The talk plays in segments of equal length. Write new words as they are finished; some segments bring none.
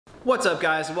What's up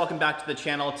guys, and welcome back to the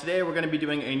channel. Today we're going to be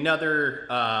doing another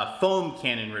foam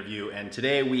cannon review, and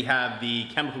today we have the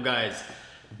Chemical Guys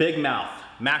Big Mouth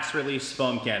Max Release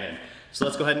Foam Cannon. So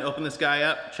let's go ahead and open this guy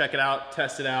up, check it out,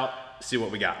 test it out, see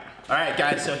what we got. Alright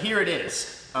guys, so here it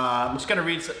is. I'm just going to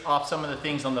read off some of the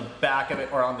things on the back of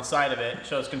it, or on the side of it. It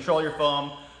shows control your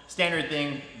foam, standard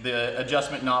thing, the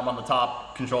adjustment knob on the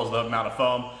top controls the amount of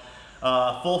foam.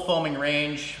 Full foaming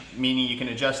range, meaning you can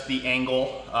adjust the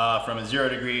angle from a 0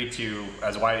 degree to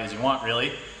as wide as you want,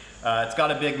 really. It's got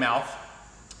a big mouth,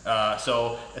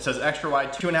 so it says extra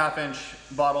wide 2.5 inch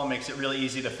bottle, makes it really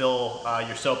easy to fill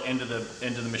your soap into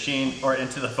the machine, or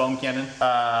into the foam cannon.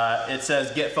 It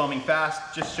says get foaming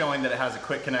fast, just showing that it has a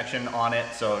quick connection on it,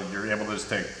 so you're able to just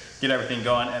get everything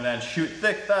going. And then shoot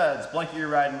thick thuds, blanket your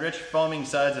ride in rich foaming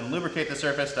suds and lubricate the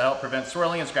surface to help prevent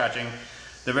swirling and scratching.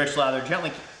 The rich lather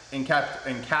gently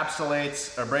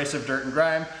encapsulates abrasive dirt and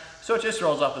grime, so it just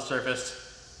rolls off the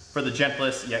surface for the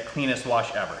gentlest yet cleanest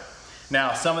wash ever.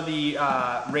 Now, some of the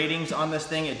ratings on this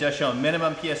thing, it does show a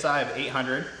minimum PSI of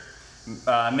 800,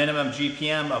 minimum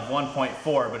GPM of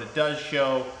 1.4, but it does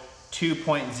show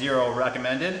 2.0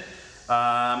 recommended,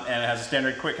 and it has a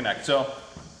standard quick connect. So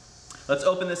let's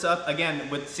open this up. Again,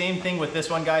 with same thing with this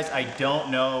one, guys. I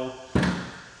don't know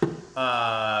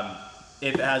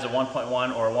if it has a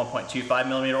 1.1 or a 1.25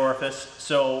 millimeter orifice.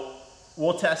 So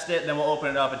we'll test it, then we'll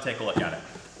open it up and take a look at it.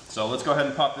 So let's go ahead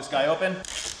and pop this guy open.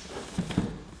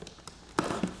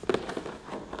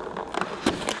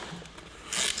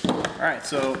 All right,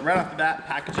 so right off the bat,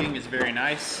 packaging is very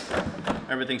nice.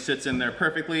 Everything sits in there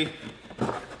perfectly.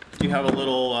 You have a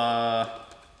little, like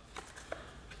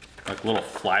little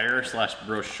flyer slash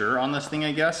brochure on this thing,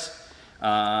 I guess.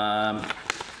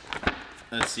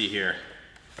 Let's see here.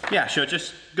 Yeah, so it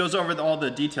just goes over all the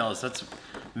details. That's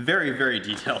very, very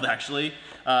detailed actually.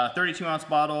 32 ounce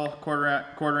bottle,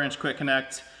 quarter inch quick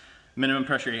connect, minimum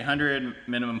pressure 800,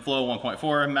 minimum flow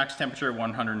 1.4, max temperature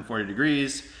 140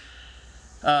 degrees.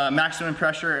 Maximum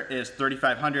pressure is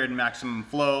 3,500, maximum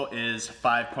flow is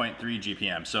 5.3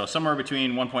 GPM. So somewhere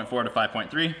between 1.4 to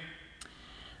 5.3.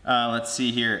 Let's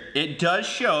see here. It does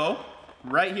show,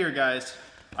 right here guys,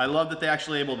 I love that they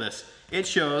actually label this. It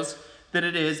shows that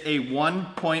it is a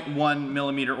 1.1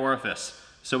 millimeter orifice.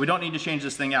 So we don't need to change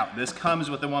this thing out. This comes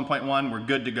with the 1.1, we're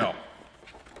good to go.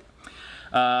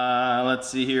 Let's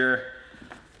see here.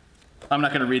 I'm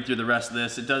not gonna read through the rest of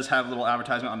this. It does have a little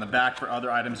advertisement on the back for other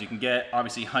items you can get.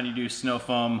 Obviously Honeydew Snow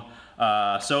Foam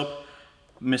soap,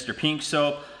 Mr. Pink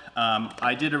soap.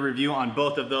 I did a review on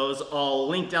both of those. I'll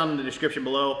link down in the description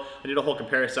below. I did a whole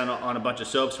comparison on a bunch of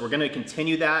soaps. We're gonna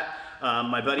continue that.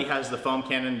 My buddy has the foam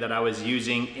cannon that I was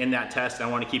using in that test. I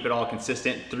want to keep it all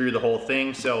consistent through the whole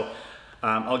thing, so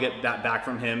I'll get that back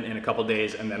from him in a couple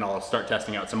days, and then I'll start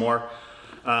testing out some more.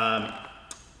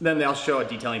 Then they'll show a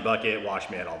detailing bucket, wash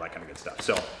mitt, all that kind of good stuff.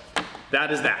 So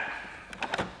that is that.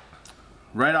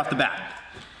 Right off the bat,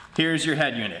 here's your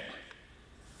head unit.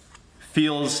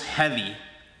 Feels heavy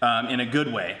in a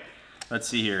good way. Let's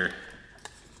see here.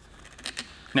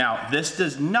 Now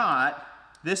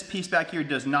this piece back here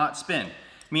does not spin,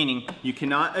 meaning you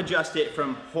cannot adjust it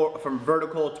from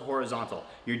vertical to horizontal.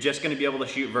 You're just gonna be able to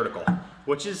shoot vertical,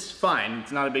 which is fine,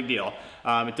 it's not a big deal.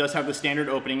 It does have the standard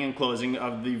opening and closing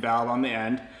of the valve on the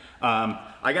end.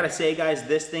 I gotta say guys,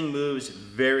 this thing moves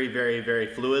very, very, very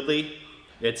fluidly.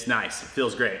 It's nice, it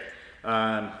feels great.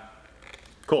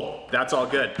 Cool, that's all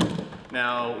good.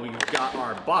 Now we've got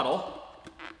our bottle.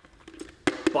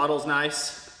 Bottle's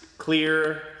nice,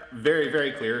 clear, very,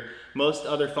 very clear. Most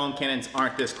other foam cannons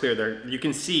aren't this clear. You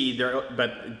can see,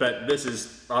 but this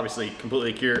is obviously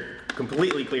completely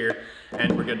clear,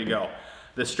 and we're good to go.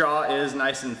 The straw is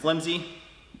nice and flimsy,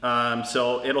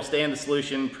 so it'll stay in the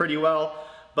solution pretty well,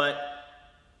 but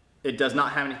it does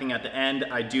not have anything at the end.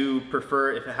 I do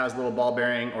prefer if it has a little ball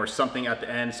bearing or something at the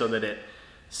end so that it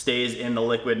stays in the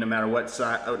liquid no matter what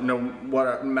side, no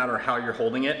matter how you're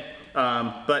holding it.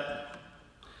 But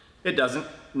it doesn't,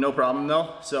 no problem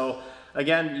though. So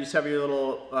again, you just have your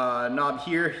little knob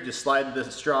here. You just slide the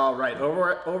straw right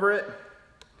over it.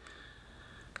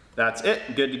 That's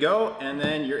it, good to go. And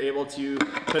then you're able to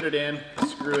put it in,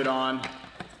 screw it on.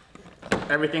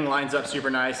 Everything lines up super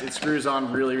nice. It screws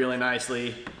on really, really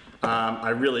nicely. I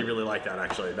really, really like that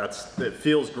actually. It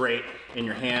feels great in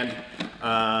your hand.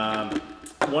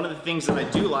 One of the things that I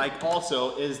do like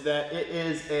also is that it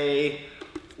is a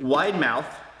wide mouth,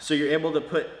 so you're able to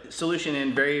put solution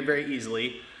in very, very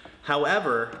easily.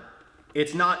 However,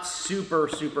 it's not super,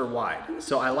 super wide.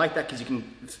 So I like that because you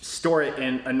can store it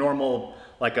in a normal,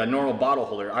 like a normal bottle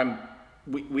holder.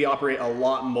 We operate a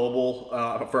lot mobile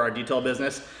for our detail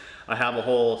business. I have a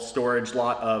whole storage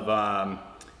lot of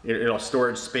It'll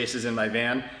storage spaces in my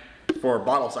van for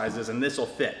bottle sizes, and this will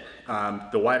fit.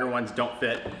 The wider ones don't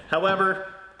fit.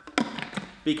 However,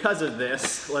 because of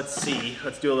this, let's see,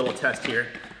 let's do a little test here.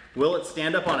 Will it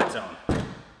stand up on its own?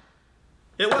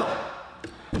 It will.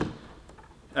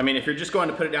 I mean, if you're just going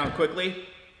to put it down quickly,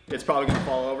 it's probably gonna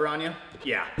fall over on you.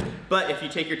 Yeah, but if you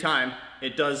take your time,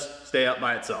 it does stay up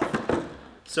by itself.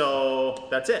 So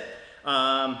that's it.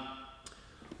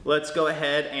 Let's go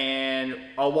ahead and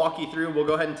I'll walk you through. We'll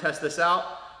go ahead and test this out.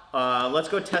 Let's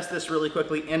go test this really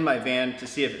quickly in my van to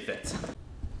see if it fits.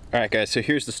 All right, guys, so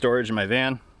here's the storage in my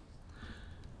van,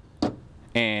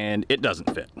 and it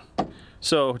doesn't fit.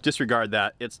 So disregard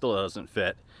that, it still doesn't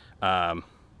fit.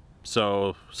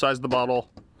 So size of the bottle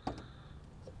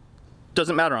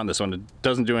doesn't matter on this one. It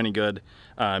doesn't do any good.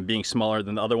 Being smaller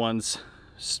than the other ones,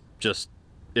 it's just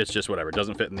whatever. It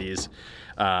doesn't fit in these.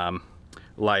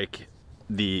 Like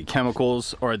the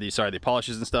chemicals or the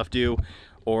polishes and stuff do,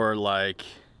 or like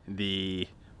the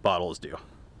bottles do.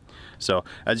 So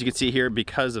as you can see here,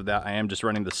 because of that, I am just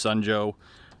running the Sunjo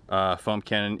foam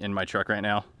cannon in my truck right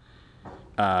now.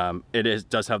 It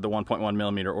does have the 1.1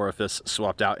 millimeter orifice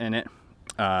swapped out in it,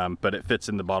 but it fits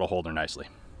in the bottle holder nicely.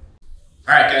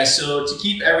 All right, guys, so to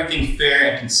keep everything fair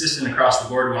and consistent across the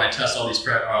board when I test all these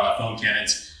foam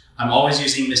cannons, I'm always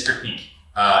using Mr. Pink.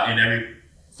 In every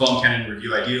foam cannon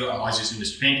review I do, I'm always using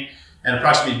Mr. Pink, and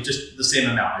approximately just the same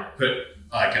amount. I put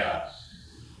like a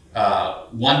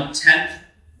 1/10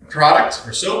 product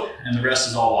or soap, and the rest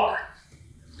is all water.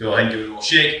 Go ahead and give it a little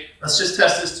shake. Let's just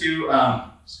test this too.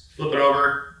 Flip it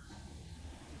over.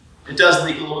 It does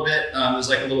leak a little bit. There's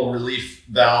like a little relief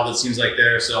valve that seems like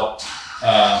there, so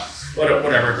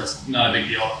whatever, that's not a big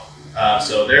deal.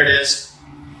 So there it is.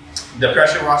 The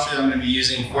pressure washer that I'm going to be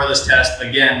using for this test,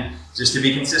 again, just to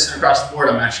be consistent across the board,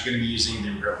 I'm actually going to be using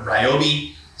the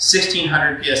Ryobi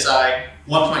 1600 PSI,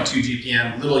 1.2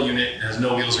 GPM, little unit. It has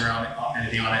no wheels around it,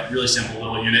 anything on it. Really simple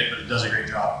little unit, but it does a great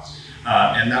job.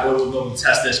 And that way we'll be able to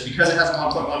test this. Because it has a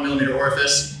 1.1 millimeter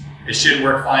orifice, it should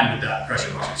work fine with that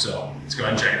pressure washer. So let's go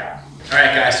ahead and check it out. All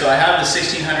right, guys, so I have the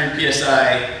 1600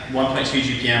 PSI, 1.2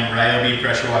 GPM Ryobi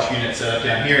pressure washer unit set up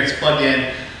down here. It's plugged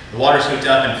in. The water's hooked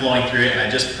up and flowing through it, and I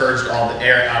just purged all the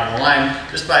air out of the line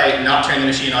just by not turning the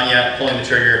machine on yet, pulling the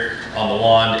trigger on the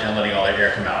wand, and letting all the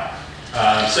air come out.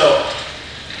 So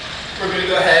we're going to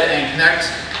go ahead and connect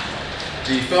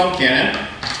the foam cannon,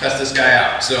 test this guy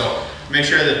out. So make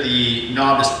sure that the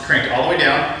knob is cranked all the way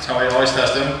down. That's how I always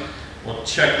test them. We'll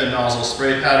check the nozzle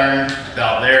spray pattern,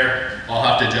 about there. I'll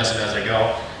have to adjust it as I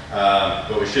go,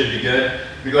 but we should be good.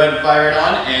 We go ahead and fire it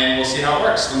on, and we'll see how it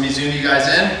works. Let me zoom you guys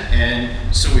in,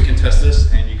 and so we can test this,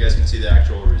 and you guys can see the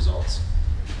actual results.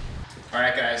 All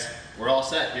right, guys, we're all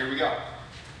set. Here we go.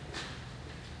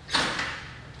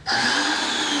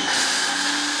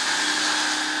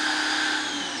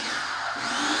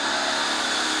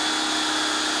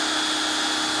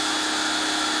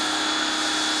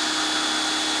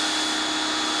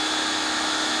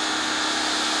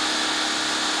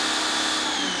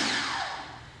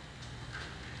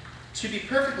 To be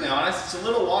perfectly honest, it's a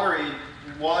little waterier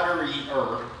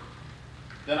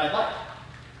than I'd like.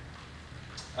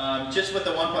 Just with the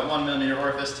 1.1 millimeter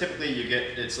orifice, typically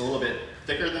it's a little bit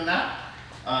thicker than that.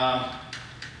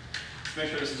 Let's make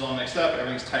sure this is all mixed up,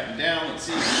 everything's tightened down. Let's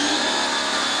see.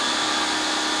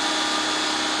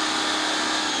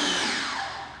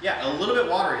 Yeah, a little bit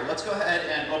watery. Let's go ahead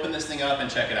and open this thing up and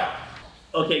check it out.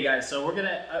 Okay, guys, so we're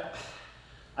gonna,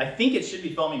 I think it should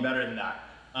be foaming better than that.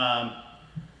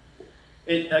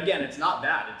 Again, it's not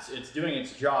bad. It's doing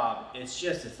its job. It's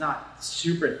just, it's not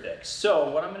super thick. So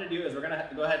what I'm going to do is we're going to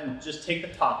go ahead and just take the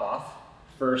top off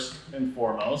first and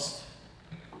foremost.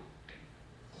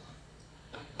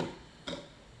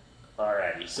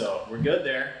 Alrighty, so we're good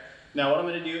there. Now what I'm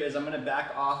going to do is I'm going to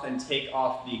back off and take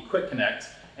off the quick connect,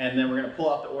 and then we're going to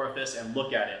pull out the orifice and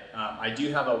look at it. I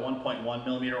do have a 1.1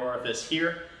 millimeter orifice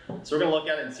here, so we're going to look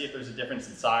at it and see if there's a difference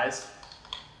in size.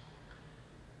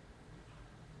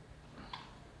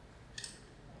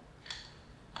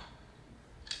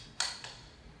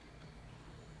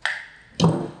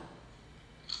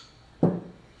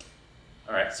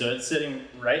 So it's sitting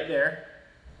right there.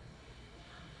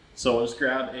 So we'll just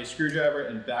grab a screwdriver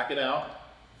and back it out.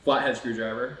 Flathead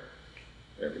screwdriver.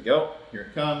 There we go. Here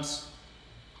it comes.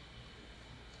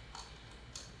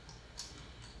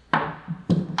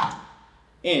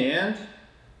 And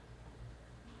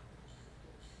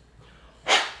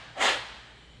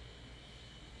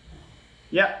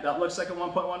yeah, that looks like a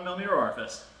 1.1 millimeter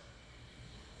orifice.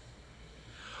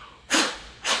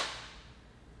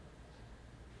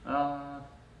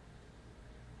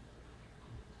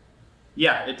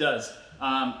 Yeah, it does.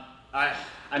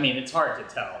 I mean, it's hard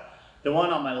to tell. The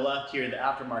one on my left here, the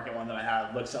aftermarket one that I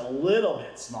have, looks a little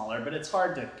bit smaller, but it's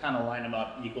hard to kind of line them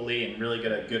up equally and really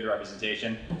get a good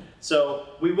representation. So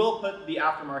we will put the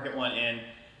aftermarket one in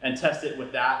and test it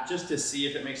with that just to see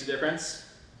if it makes a difference.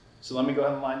 So let me go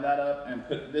ahead and line that up and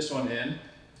put this one in.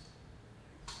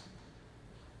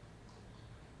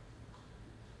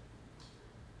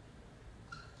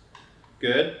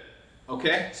 Good.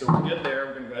 Okay, so we're good there.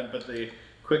 We're gonna go ahead and put the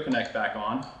quick connect back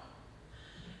on.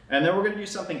 And then we're gonna do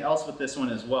something else with this one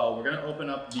as well. We're gonna open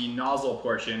up the nozzle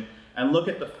portion and look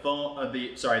at the foam,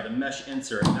 the mesh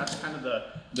insert. And that's kind of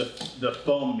the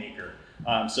foam maker.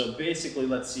 So basically,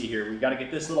 let's see here. We gotta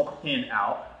get this little pin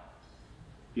out.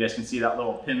 You guys can see that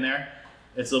little pin there.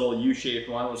 It's a little U-shaped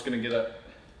one. We're just gonna get a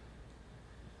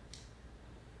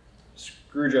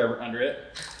screwdriver under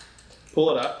it, pull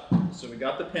it up. So we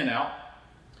got the pin out.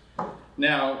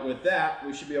 Now with that,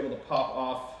 we should be able to pop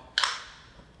off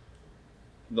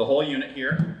the whole unit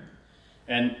here,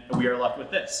 and we are left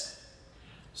with this.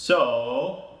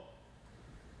 So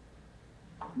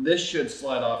this should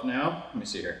slide off now. Let me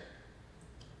see here.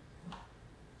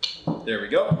 There we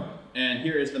go. And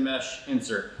here is the mesh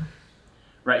insert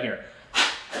right here.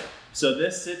 So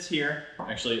this sits here.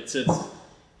 Actually, it sits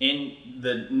in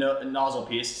the nozzle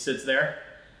piece, sits there.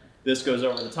 This goes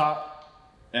over the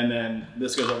top, and then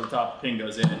this goes over the top, the pin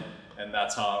goes in, and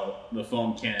that's how the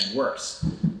foam cannon works.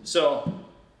 So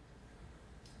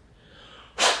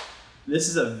this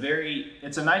is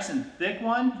it's a nice and thick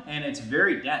one, and it's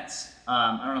very dense.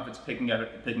 I don't know if it's picking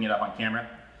it up on camera,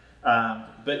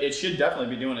 but it should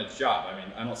definitely be doing its job. I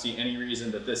mean, I don't see any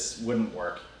reason that this wouldn't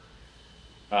work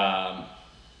at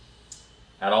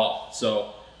all.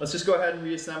 So let's just go ahead and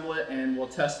reassemble it, and we'll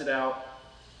test it out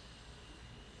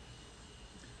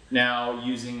now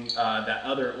using that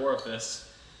other orifice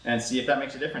and see if that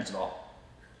makes a difference at all.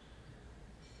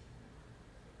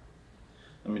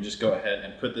 Let me just go ahead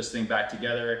and put this thing back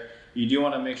together. You do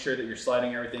want to make sure that you're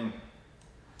sliding everything.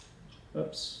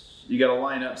 Oops. You got to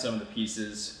line up some of the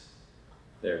pieces.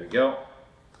 There we go.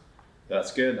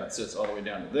 That's good. That sits all the way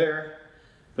down to there.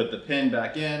 Put the pin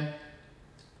back in.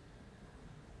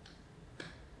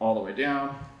 All the way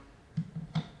down.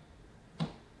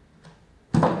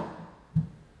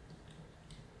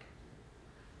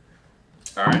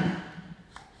 All right,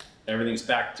 everything's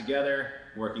back together,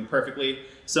 working perfectly.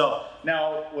 So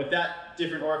now with that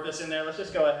different orifice in there, let's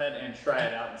just go ahead and try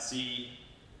it out and see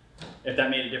if that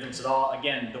made a difference at all.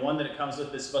 Again, the one that it comes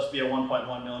with is supposed to be a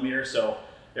 1.1 millimeter, so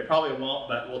it probably won't,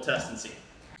 but we'll test and see.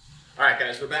 All right,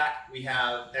 guys, we're back. We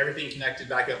have everything connected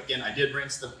back up again. I did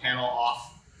rinse the panel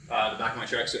off the back of my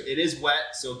truck, so it is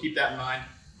wet, so keep that in mind,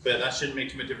 but that shouldn't make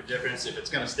too much of a difference. If it's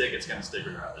gonna stick, it's gonna stick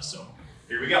regardless. So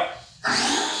here we go.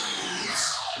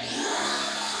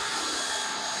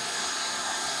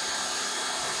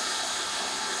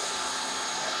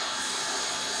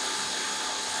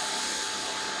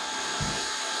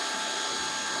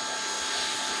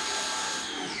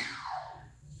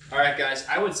 All right, guys,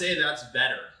 I would say that's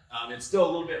better. It's still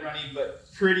a little bit runny,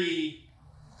 but pretty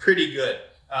good.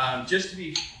 Just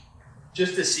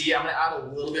to see, I'm gonna add a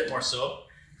little bit more soap,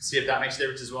 see if that makes a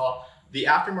difference as well. The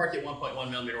aftermarket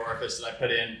 1.1 millimeter orifice that I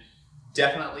put in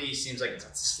definitely seems like it's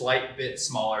a slight bit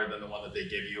smaller than the one that they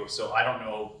give you. So I don't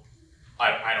know.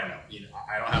 I don't know. You know,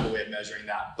 I don't have a way of measuring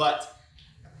that, but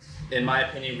in my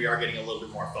opinion, we are getting a little bit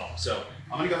more foam. So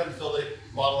I'm gonna go ahead and fill the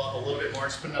bottle up a little bit more.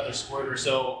 Just put another squirt or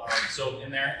so of soap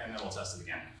in there, and then we'll test it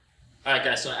again. All right,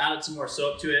 guys, so I added some more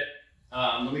soap to it.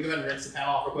 Let me go ahead and rinse the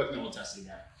panel off real quick, and then we'll test it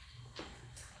again.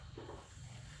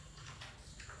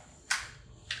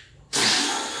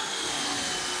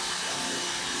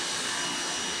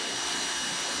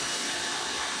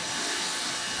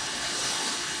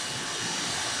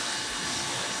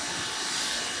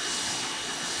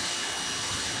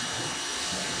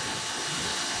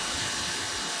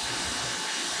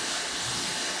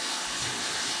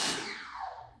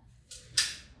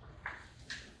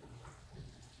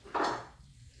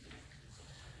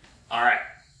 All right,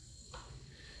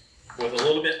 with a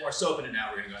little bit more soap in it now,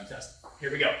 we're gonna go and test it.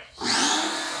 Here we go.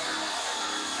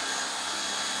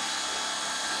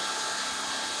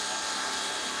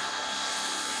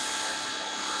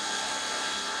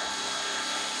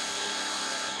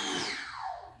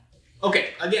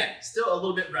 Okay, again, still a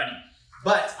little bit runny,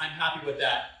 but I'm happy with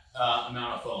that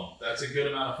amount of foam. That's a good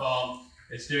amount of foam.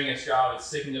 It's doing its job. It's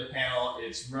sticking to the panel.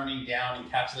 It's running down,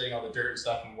 encapsulating all the dirt and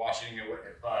stuff and washing it away,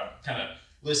 kind of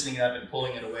loosening it up and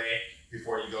pulling it away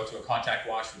before you go to a contact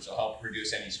wash, which will help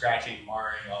reduce any scratching,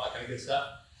 marring, all that kind of good stuff.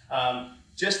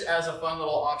 Just as a fun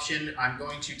little option, I'm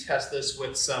going to test this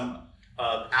with some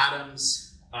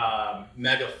Adam's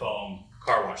Mega Foam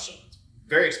car wash soap. It's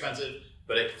very expensive,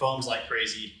 but it foams like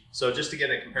crazy. So just to get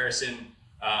a comparison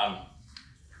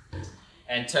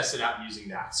and test it out using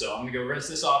that. So I'm gonna go rinse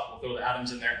this off, we'll throw the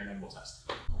Adams in there, and then we'll test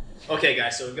it. Okay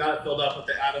guys, so we've got it filled up with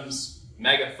the Adams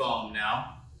Mega Foam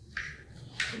now.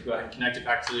 We'll go ahead and connect it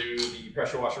back to the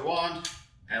pressure washer wand,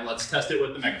 and let's test it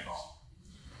with the Mega Foam.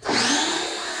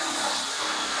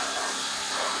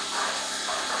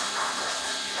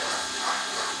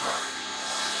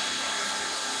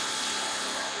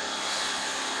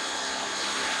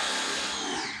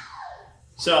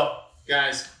 So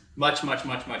guys, much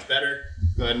better.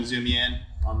 Go ahead and zoom in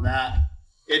on that.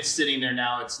 It's sitting there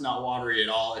now, it's not watery at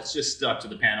all, it's just stuck to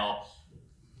the panel.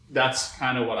 That's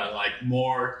kind of what I like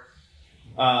more.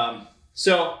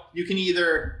 So you can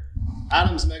either,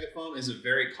 Adams Mega Foam is a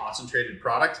very concentrated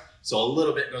product, so a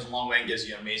little bit goes a long way and gives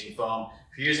you amazing foam.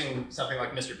 If you're using something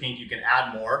like Mr. Pink, you can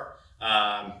add more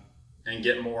and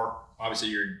get more. Obviously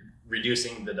you're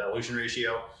reducing the dilution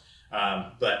ratio,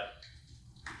 but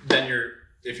then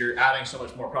if you're adding so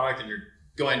much more product, then you're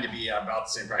going to be about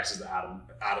the same price as the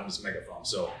Adams Mega Foam.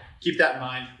 So keep that in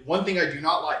mind. One thing I do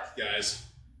not like, guys,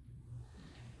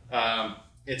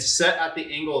 it's set at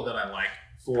the angle that I like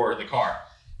for the car.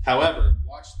 However,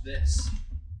 watch this.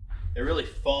 It really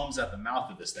foams at the mouth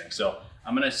of this thing. So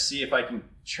I'm gonna see if I can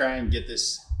try and get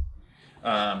this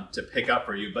to pick up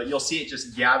for you, but you'll see it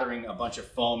just gathering a bunch of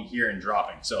foam here and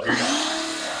dropping. So here you go.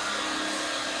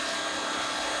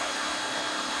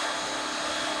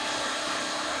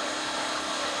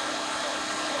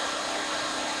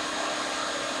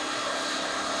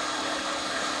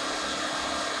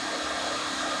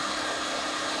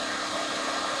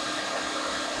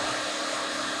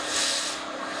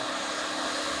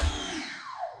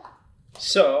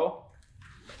 So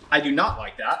I do not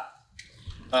like that.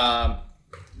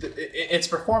 It's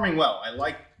performing well. I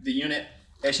like the unit.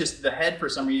 It's just the head for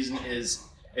some reason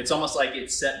it's almost like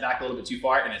it's set back a little bit too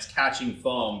far and it's catching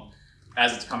foam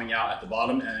as it's coming out at the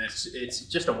bottom, and it's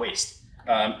just a waste.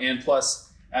 And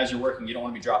plus, as you're working, you don't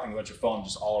want to be dropping a bunch of foam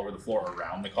just all over the floor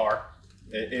around the car.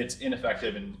 It's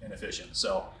ineffective and inefficient.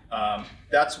 So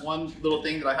that's one little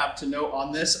thing that I have to note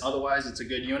on this. Otherwise, it's a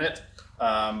good unit.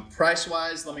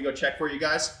 Price-wise, let me go check for you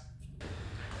guys.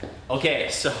 Okay,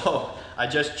 so I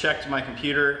just checked my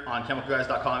computer on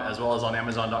chemicalguys.com as well as on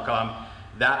amazon.com.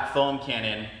 That foam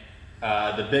cannon,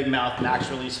 the Big Mouth Max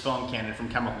Release Foam Cannon from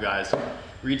Chemical Guys,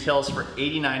 retails for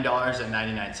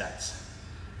 $89.99.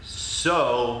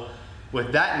 So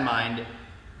with that in mind,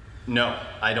 no,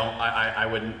 I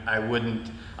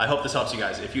wouldn't. I hope this helps you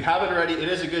guys. If you have it already, it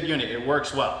is a good unit, it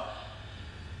works well.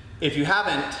 If you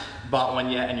haven't bought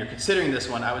one yet and you're considering this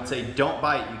one, I would say don't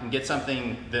buy it. You can get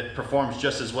something that performs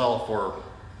just as well for,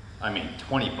 I mean,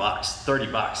 20 bucks,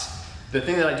 30 bucks. The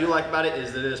thing that I do like about it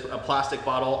is that it is a plastic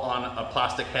bottle on a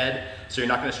plastic head, so you're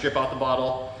not gonna strip out the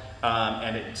bottle,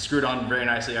 and it's screwed on very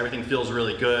nicely. Everything feels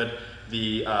really good.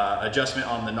 The adjustment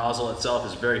on the nozzle itself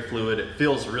is very fluid. It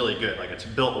feels really good, like it's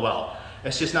built well.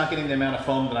 It's just not getting the amount of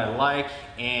foam that I like,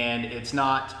 and it's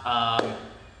not,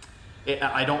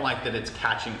 I don't like that it's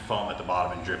catching foam at the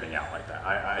bottom and dripping out like that.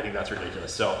 I think that's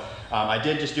ridiculous. So I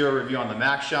did just do a review on the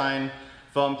Max Shine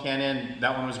foam cannon.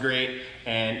 That one was great.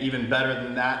 And even better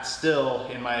than that still,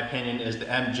 in my opinion, is the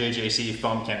MJJC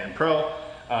Foam Cannon Pro.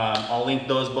 I'll link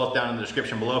those both down in the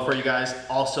description below for you guys.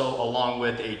 Also, along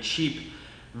with a cheap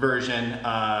version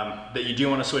that you do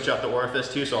want to switch out the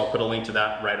orifice to, so I'll put a link to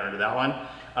that right under that one.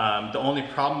 The only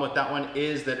problem with that one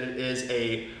is that it is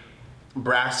a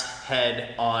brass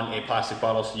head on a plastic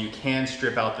bottle, so you can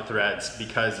strip out the threads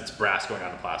because it's brass going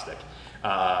on the plastic.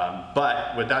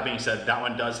 But with that being said, that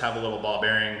one does have a little ball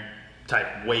bearing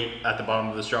type weight at the bottom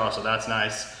of the straw, so that's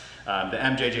nice. The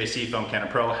MJJC Foam Cannon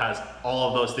Pro has all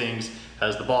of those things. It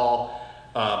has the ball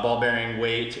bearing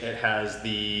weight, it has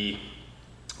the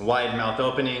wide mouth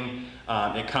opening.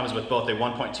 It comes with both a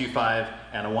 1.25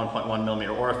 and a 1.1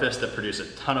 millimeter orifice that produce a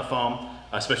ton of foam,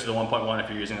 especially the 1.1 if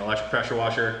you're using an electric pressure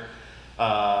washer.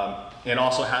 It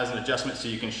also has an adjustment so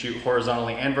you can shoot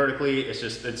horizontally and vertically.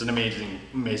 It's an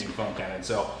amazing foam cannon.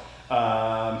 So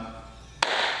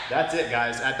that's it,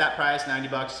 guys. At that price, 90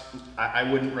 bucks, I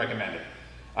wouldn't recommend it.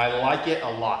 I like it a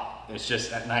lot. It's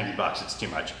just at 90 bucks, it's too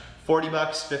much. 40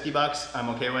 bucks, 50 bucks, I'm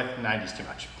okay with. 90 is too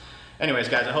much. Anyways,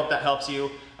 guys, I hope that helps you.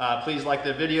 Please like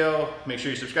the video, make sure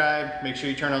you subscribe, make sure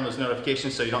you turn on those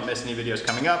notifications so you don't miss any videos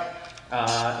coming up.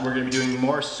 We're gonna be doing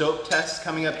more soap tests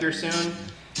coming up here soon.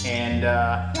 And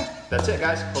yeah, that's it,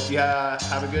 guys. Hope you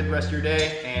have a good rest of your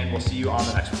day, and we'll see you on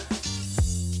the next one.